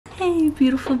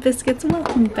beautiful biscuits,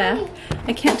 welcome back.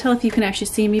 I can't tell if you can actually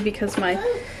see me because my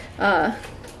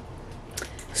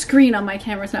screen on my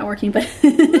camera is not working, but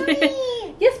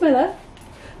yes, my love.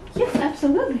 Yes,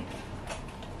 absolutely.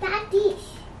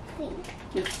 Daddy's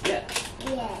Yes, yes.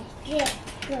 yes,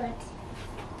 good.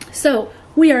 So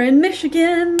we are in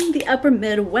Michigan, the upper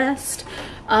Midwest,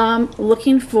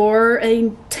 looking for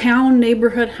a town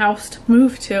neighborhood house to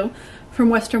move to from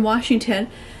Western Washington,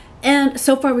 and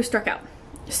so far we struck out.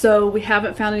 So we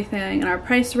haven't found anything in our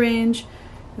price range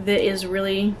that is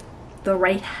really the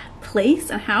right place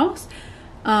and house.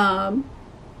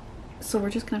 So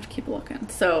we're just gonna have to keep looking.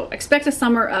 So expect a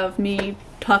summer of me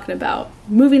talking about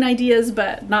moving ideas,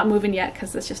 but not moving yet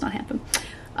because it's just not happening.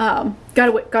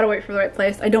 Gotta wait for the right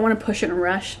place. I don't want to push it and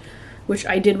rush, which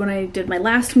I did when I did my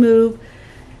last move.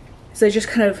 So I just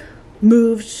kind of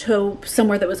moved to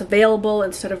somewhere that was available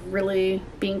instead of really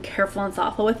being careful and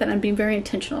thoughtful with it. I'm being very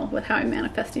intentional with how I'm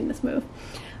manifesting this move.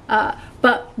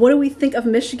 But what do we think of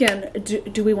Michigan?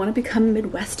 Do we want to become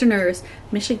Midwesterners,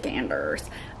 Michiganders?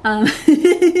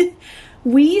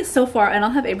 We, so far, and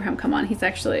I'll have Abraham come on. He's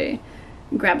actually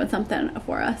grabbing something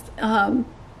for us. I'll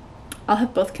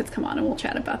have both kids come on and we'll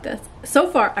chat about this. So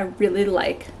far, I really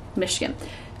like Michigan.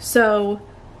 So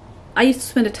I used to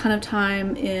spend a ton of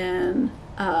time in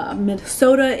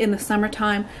Minnesota in the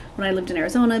summertime when I lived in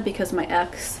Arizona because my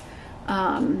ex,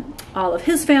 all of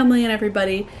his family and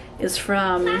everybody is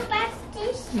from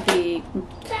the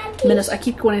Minnesota. I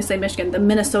keep going to say Michigan, the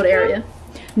Minnesota area.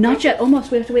 Not yet, almost.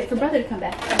 We have to wait for brother to come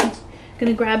back.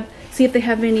 I'm gonna see if they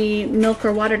have any milk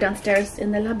or water downstairs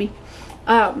in the lobby.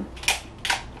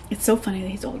 It's so funny that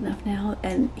he's old enough now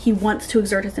and he wants to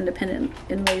exert his independence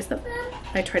in ways that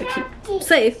I try to keep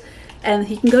safe. And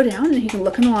he can go down and he can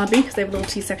look in the lobby because they have a little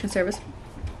T-section service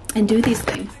and do these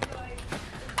things.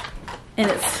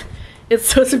 And it's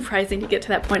so surprising to get to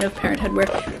that point of parenthood where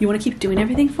you want to keep doing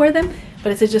everything for them,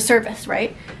 but it's a disservice,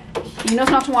 right? He knows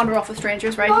not to wander off with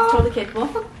strangers, right? He's totally capable.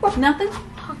 Nothing?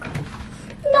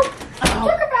 No.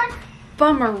 Oh,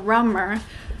 bummer rummer.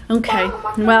 Okay,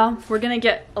 well, we're gonna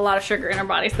get a lot of sugar in our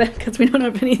bodies then because we don't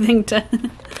have anything to...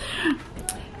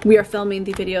 We are filming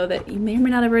the video that you may or may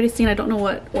not have already seen. I don't know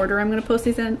what order I'm gonna post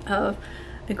these in, of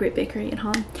A Great Bakery in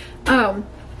Holland.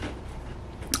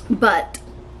 But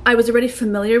I was already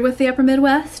familiar with the upper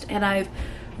Midwest and I've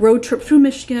road tripped through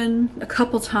Michigan a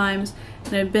couple times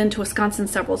and I've been to Wisconsin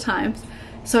several times.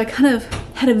 So I kind of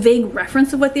had a vague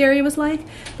reference of what the area was like,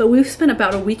 but we've spent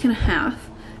about a week and a half,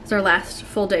 it's our last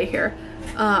full day here,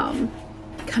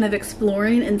 kind of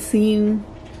exploring and seeing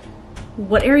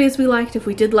what areas we liked, if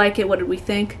we did like it, what did we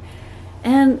think.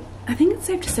 And I think it's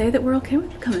safe to say that we're okay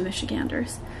with becoming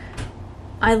Michiganders.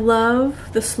 I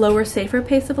love the slower, safer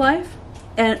pace of life.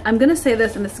 And I'm gonna say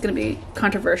this, and this is gonna be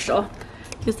controversial.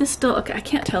 Is this still, okay, I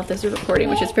can't tell if this is recording,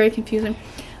 which is very confusing.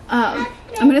 I'm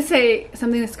gonna say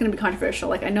something that's gonna be controversial.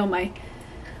 Like, I know my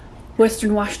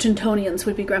Western Washingtonians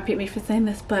would be grumpy at me for saying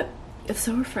this, but it's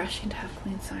so refreshing to have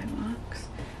clean sidewalks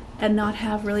and not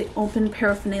have really open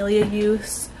paraphernalia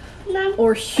use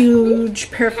or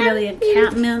huge paraphernalia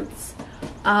encampments.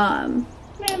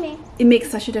 It makes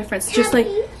such a difference. Just like,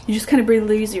 you just kind of breathe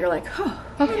easy. You're like, oh,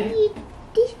 okay.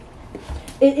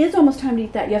 It is almost time to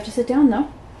eat that. You have to sit down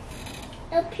though.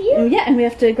 Up here? And yeah, and we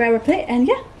have to grab our plate, and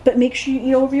yeah, but make sure you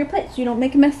eat over your plate so you don't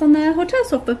make a mess on the hotel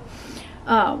sofa.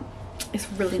 It's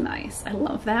really nice. I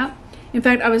love that. In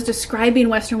fact, I was describing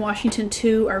Western Washington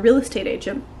to our real estate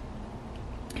agent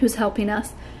who's helping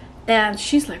us, and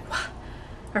she's like, what?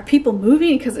 Are people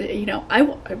moving? Because, you know, I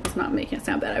was not making it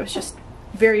sound bad. I was just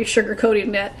very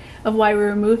sugarcoating it of why we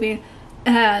were moving.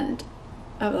 And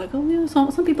I was like, oh, yeah,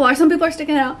 some people are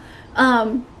sticking out.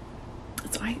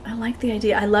 So I like the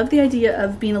idea. I love the idea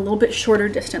of being a little bit shorter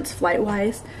distance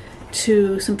flight-wise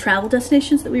to some travel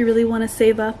destinations that we really want to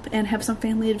save up and have some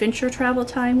family adventure travel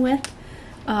time with.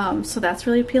 So that's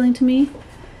really appealing to me.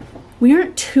 We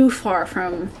aren't too far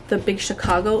from the big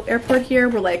Chicago airport here.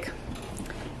 We're like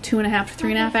 2.5 to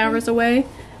 3.5 hours away,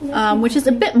 which is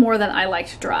a bit more than I like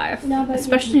to drive,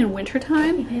 especially in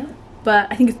wintertime,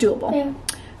 but I think it's doable.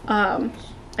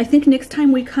 I think next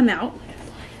time we come out,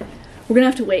 we're gonna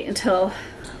have to wait until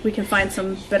we can find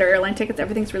some better airline tickets.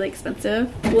 Everything's really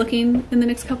expensive looking in the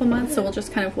next couple months, so we'll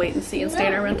just kind of wait and see and stay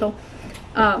in our rental.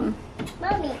 Mommy.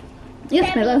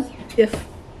 Yes, my love. If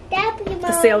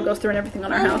the sale goes through and everything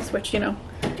on our house, which, you know,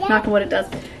 knock on wood it does,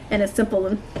 and it's simple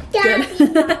and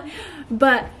good.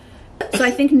 But, so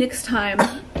I think next time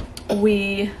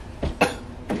we...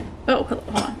 Oh, hold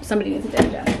on. Somebody needs a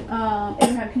dab.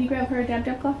 Abraham, can you grab her a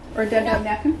dab cloth? Or a dab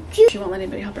napkin? She won't let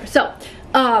anybody help her. So,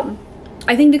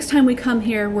 I think next time we come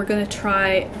here, we're gonna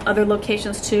try other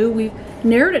locations too. We've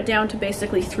narrowed it down to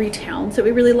basically 3 towns that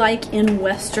we really like in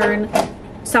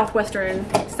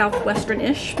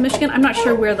southwestern-ish Michigan. I'm not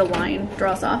sure where the line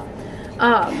draws off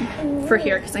for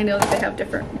here, because I know that they have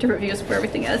different views of where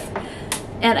everything is.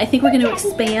 And I think we're gonna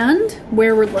expand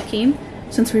where we're looking,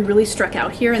 since we really struck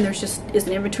out here and there's just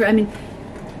isn't inventory. I mean,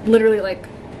 literally like,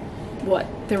 what?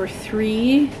 There were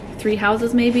three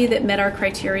houses maybe that met our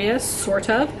criteria, sort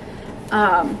of.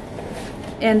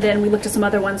 And then we looked at some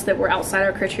other ones that were outside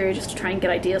our criteria just to try and get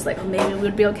ideas like, oh, maybe we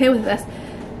would be okay with this.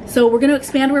 So we're gonna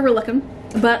expand where we're looking,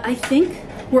 but I think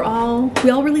we all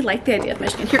really like the idea of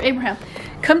Michigan. Here, Abraham,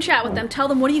 come chat with them. Tell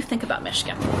them, what do you think about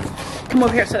Michigan? Come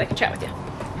over here so that I can chat with you,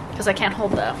 because I can't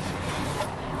hold the...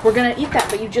 We're gonna eat that,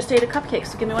 but you just ate a cupcake,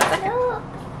 so give me 1 second.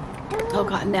 Oh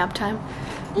God, nap time.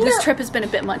 This trip has been a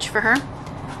bit much for her.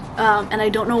 And I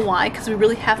don't know why, because we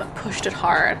really haven't pushed it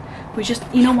hard. We just,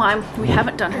 you know why? We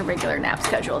haven't done her regular nap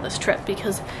schedule this trip,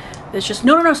 because it's just,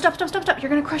 no, stop. You're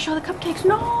gonna crush all the cupcakes.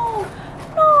 No,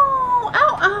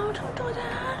 ow, don't do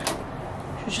that.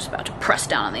 She's just about to press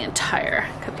down on the entire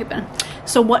cupcake bin.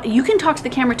 So what, you can talk to the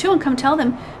camera too and come tell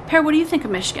them, Pear, what do you think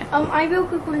of Michigan? I real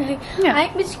quick want to say, I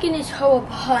think Michigan is full of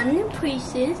fun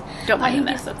places. Don't mind the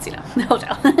mess, let's, hold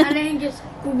on. And I think it's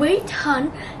great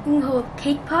fun. You can have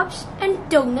cake pops and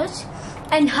donuts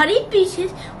and honey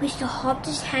beaches with the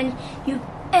hottest hand you've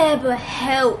ever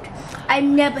held. I've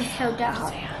never held that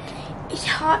hot. It's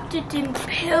hotter than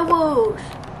pillows.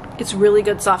 It's really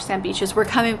good soft sand beaches. We're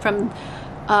coming from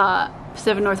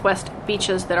Pacific Northwest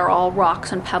beaches that are all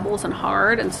rocks and pebbles and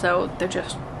hard, and so they're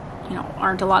just,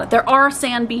 aren't a lot of, there are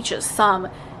sand beaches, some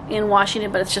in Washington,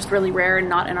 but it's just really rare and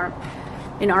not in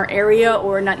our area,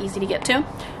 or not easy to get to.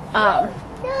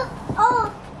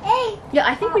 Yeah,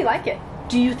 I think we like it.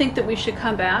 Do you think that we should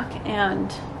come back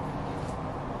and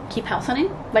keep house hunting?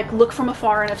 Like, look from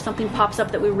afar, and if something pops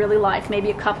up that we really like,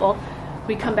 maybe a couple,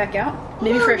 we come back out?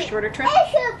 Maybe for a shorter trip?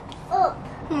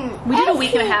 We did a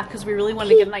week and a half because we really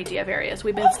wanted to get an idea of areas.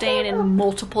 We've been staying in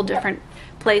multiple different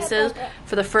places.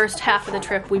 For the first half of the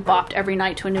trip, we bopped every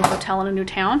night to a new hotel in a new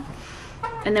town.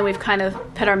 And then we've kind of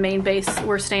put our main base.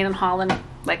 We're staying in Holland,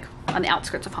 like on the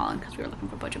outskirts of Holland, because we were looking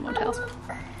for budget motels.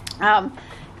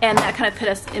 And that kind of put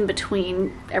us in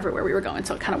between everywhere we were going,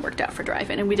 so it kind of worked out for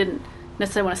driving. And we didn't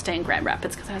necessarily want to stay in Grand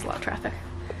Rapids because it has a lot of traffic.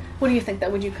 What do you think, though?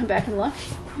 Would you come back and look?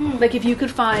 Like, if you could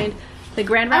find the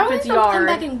Grand Rapids yard. Come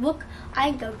back and look.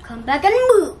 I go come back and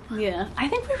move. Yeah, I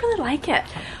think we really like it.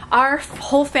 Our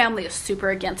whole family is super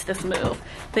against this move.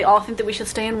 They all think that we should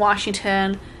stay in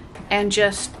Washington and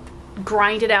just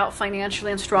grind it out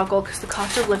financially and struggle, because the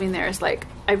cost of living there is, like,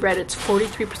 I read it's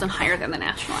 43% higher than the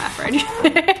national average.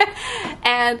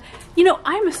 And,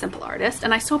 I'm a simple artist,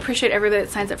 and I so appreciate everybody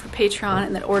that signs up for Patreon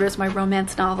and that orders my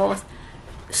romance novels.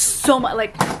 So much,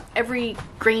 like, every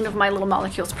grain of my little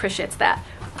molecules appreciates that.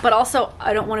 But also,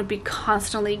 I don't want to be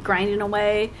constantly grinding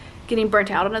away, getting burnt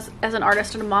out on as an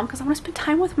artist and a mom, because I want to spend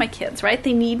time with my kids, right?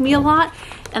 They need me a lot,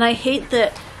 and I hate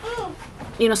that,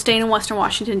 staying in Western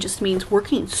Washington just means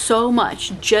working so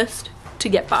much just to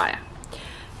get by.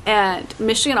 And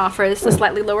Michigan offers a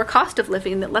slightly lower cost of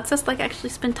living that lets us, like, actually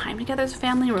spend time together as a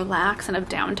family, relax, and have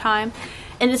downtime.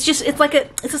 And it's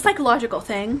a psychological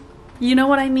thing. You know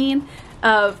what I mean?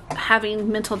 Of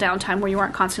having mental downtime where you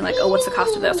aren't constantly like, oh, what's the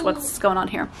cost of this? What's going on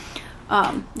here?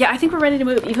 Yeah, I think we're ready to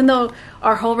move, even though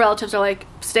our whole relatives are like,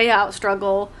 stay out,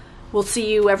 struggle. We'll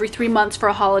see you every 3 months for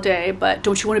a holiday, but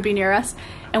don't you want to be near us?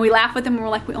 And we laugh with them and we're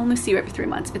like, we only see you every 3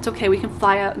 months. It's okay, we can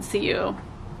fly out and see you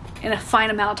in a fine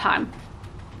amount of time.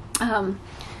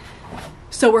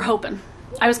 So we're hoping.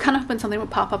 I was kind of hoping something would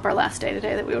pop up our last day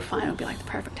today that we would find would be like the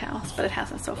perfect house, but it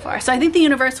hasn't so far. So I think the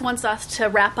universe wants us to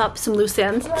wrap up some loose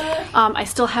ends. I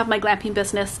still have my glamping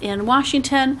business in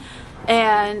Washington,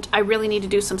 and I really need to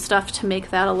do some stuff to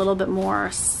make that a little bit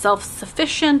more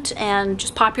self-sufficient and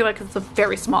just popular, because it's a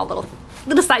very small little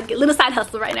side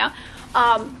hustle right now.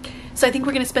 So I think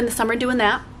we're going to spend the summer doing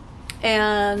that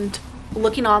and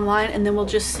looking online, and then we'll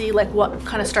just see like what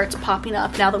kind of starts popping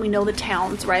up now that we know the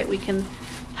towns, right? We can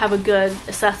have a good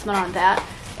assessment on that.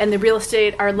 And the real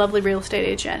estate, our lovely real estate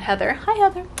agent, Heather, hi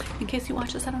Heather, in case you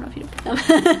watch this, I don't know if you do,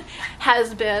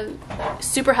 has been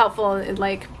super helpful in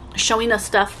like showing us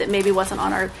stuff that maybe wasn't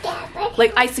on our,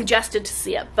 like I suggested to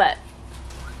see it, but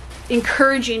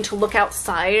encouraging to look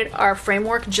outside our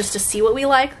framework just to see what we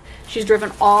like. She's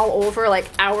driven all over, like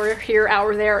hour here,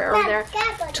 hour there, hour there,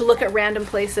 to look at random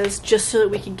places just so that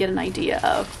we can get an idea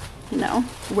of,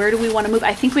 where do we want to move.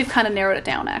 I think we've kind of narrowed it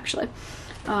down actually.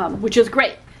 Which is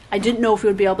great. I didn't know if we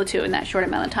would be able to in that short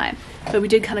amount of time, but we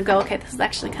did kind of go, okay, this is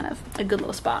actually kind of a good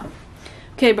little spot.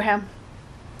 Okay, Abraham,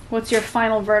 What's your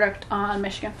final verdict on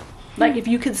Michigan? Like, if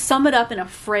you could sum it up in a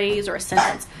phrase or a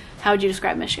sentence, how would you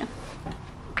describe Michigan?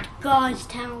 God's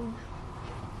town.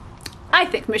 I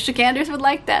think Michiganders would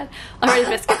like that. Alrighty,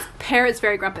 biscuits. Parrot's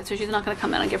very grumpy, so she's not going to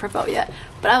come in and give her vote yet.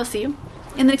 But I will see you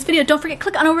in the next video. Don't forget,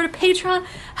 click on over to Patreon.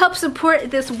 Help support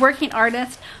this working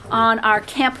artist on our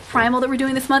Camp Primal that we're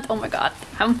doing this month. Oh my god,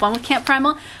 having fun with Camp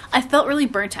Primal. I felt really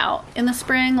burnt out in the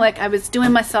spring. Like, I was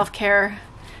doing my self-care,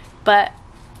 but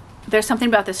there's something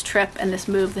about this trip and this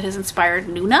move that has inspired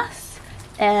newness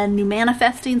and new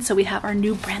manifesting. So we have our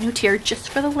brand new tier just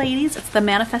for the ladies. It's the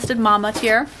Manifested Mama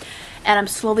tier. And I'm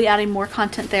slowly adding more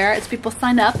content there as people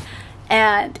sign up.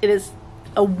 And it is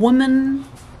a woman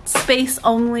space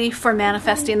only for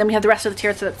manifesting. Then we have the rest of the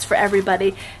tier, so that's for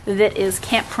everybody. That is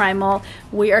Camp Primal.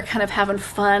 We are kind of having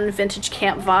fun vintage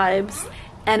camp vibes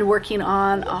and working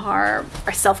on our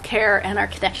self-care and our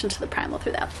connection to the primal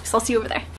through that. So I'll see you over there.